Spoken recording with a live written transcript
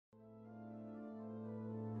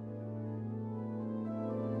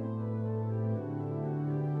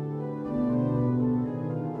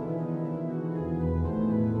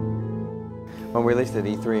When we released it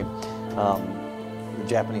at E3, the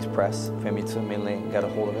Japanese press, Famitsu mainly, got a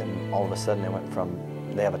hold of it, and all of a sudden it went from,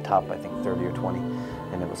 they have a top, I think, 30 or 20,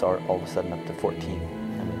 and it was all of a sudden up to 14.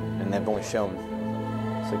 And they've only shown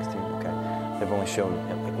 16, okay. They've only shown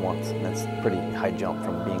it like once, and that's a pretty high jump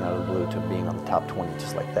from being out of the blue to being on the top 20,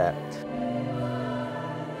 just like that.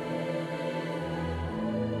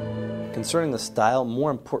 Concerning the style,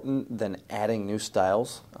 more important than adding new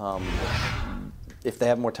styles, if they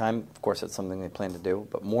have more time, of course that's something they plan to do,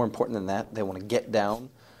 but more important than that, they want to get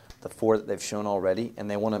down the 4 that they've shown already, and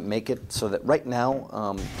they want to make it so that right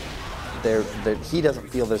now, he doesn't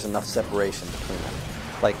feel there's enough separation between them.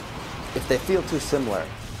 Like, if they feel too similar,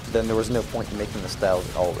 then there was no point in making the styles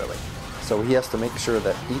at all, really. So he has to make sure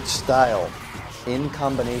that each style, in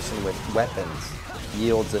combination with weapons,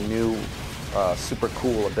 yields a new super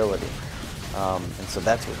cool ability. And so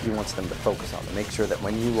that's what he wants them to focus on, to make sure that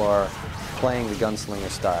when you are playing the gunslinger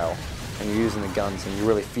style and you're using the guns and you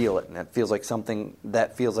really feel it, and it feels like something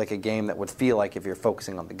that feels like a game that would feel like if you're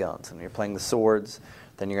focusing on the guns. And when you're playing the swords,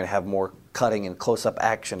 then you're going to have more cutting and close-up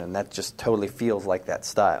action, and that just totally feels like that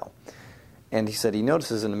style. And he said he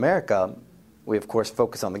notices in America, we of course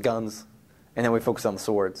focus on the guns, and then we focus on the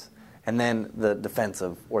swords, and then the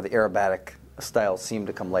defensive or the aerobatic styles seem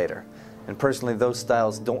to come later. And personally, those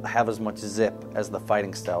styles don't have as much zip as the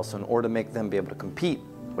fighting style, so in order to make them be able to compete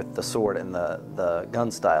with the sword and the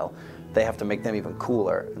gun style, they have to make them even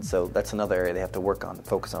cooler, and so that's another area they have to work on and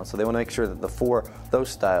focus on. So they want to make sure that those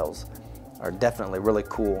styles are definitely really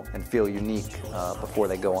cool and feel unique before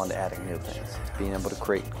they go on to adding new things. Being able to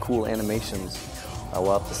create cool animations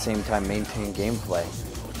while at the same time maintain gameplay,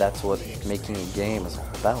 that's what making a game is all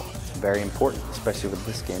about. It's very important, especially with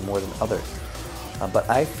this game more than others. But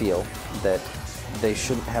I feel that they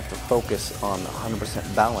shouldn't have to focus on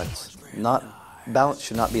 100% balance. Balance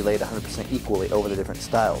should not be laid 100% equally over the different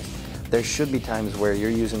styles. There should be times where you're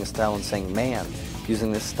using a style and saying, man,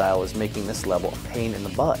 using this style is making this level a pain in the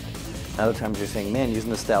butt. And other times you're saying, man, using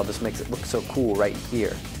this style just makes it look so cool right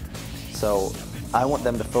here. So I want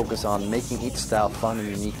them to focus on making each style fun and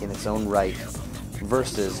unique in its own right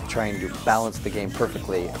versus trying to balance the game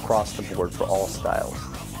perfectly across the board for all styles.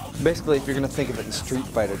 Basically, if you're going to think of it in Street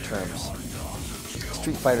Fighter terms,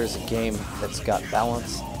 Street Fighter is a game that's got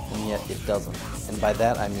balance, and yet it doesn't. And by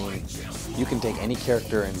that I mean, you can take any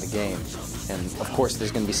character in the game, and of course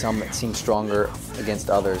there's going to be some that seem stronger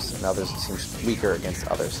against others, and others that seem weaker against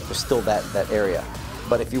others. There's still that area.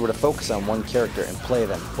 But if you were to focus on one character and play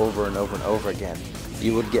them over and over and over again,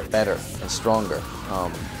 you would get better and stronger.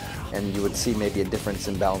 And you would see maybe a difference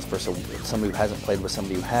in balance versus somebody who hasn't played with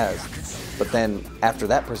somebody who has. But then after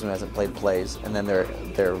that person who hasn't played plays, and then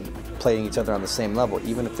they're playing each other on the same level,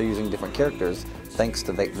 even if they're using different characters, thanks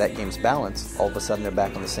to that game's balance, all of a sudden they're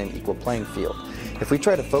back on the same equal playing field. If we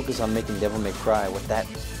try to focus on making Devil May Cry with that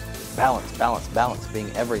balance being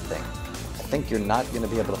everything, I think you're not going to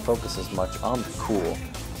be able to focus as much on the cool,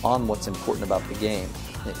 on what's important about the game.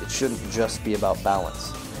 It shouldn't just be about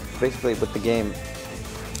balance. Basically, with the game,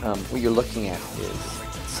 what you're looking at is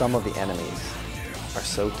some of the enemies are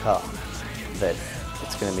so tough that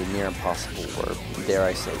it's going to be near impossible, or dare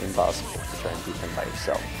I say impossible, to try and beat them by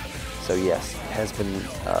yourself. So yes, it has been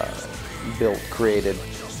created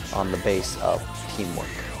on the base of teamwork.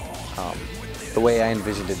 The way I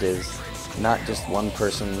envisioned it is not just one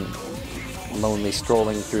person lonely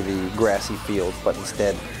strolling through the grassy fields, but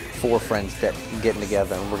instead 4 friends getting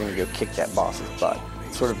together and we're going to go kick that boss's butt.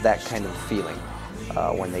 Sort of that kind of feeling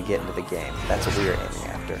when they get into the game. That's what we are aiming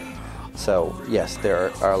after. So yes,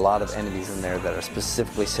 there are a lot of enemies in there that are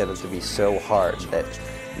specifically set up to be so hard that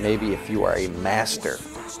maybe if you are a master,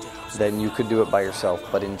 then you could do it by yourself,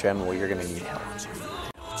 but in general, you're going to need help.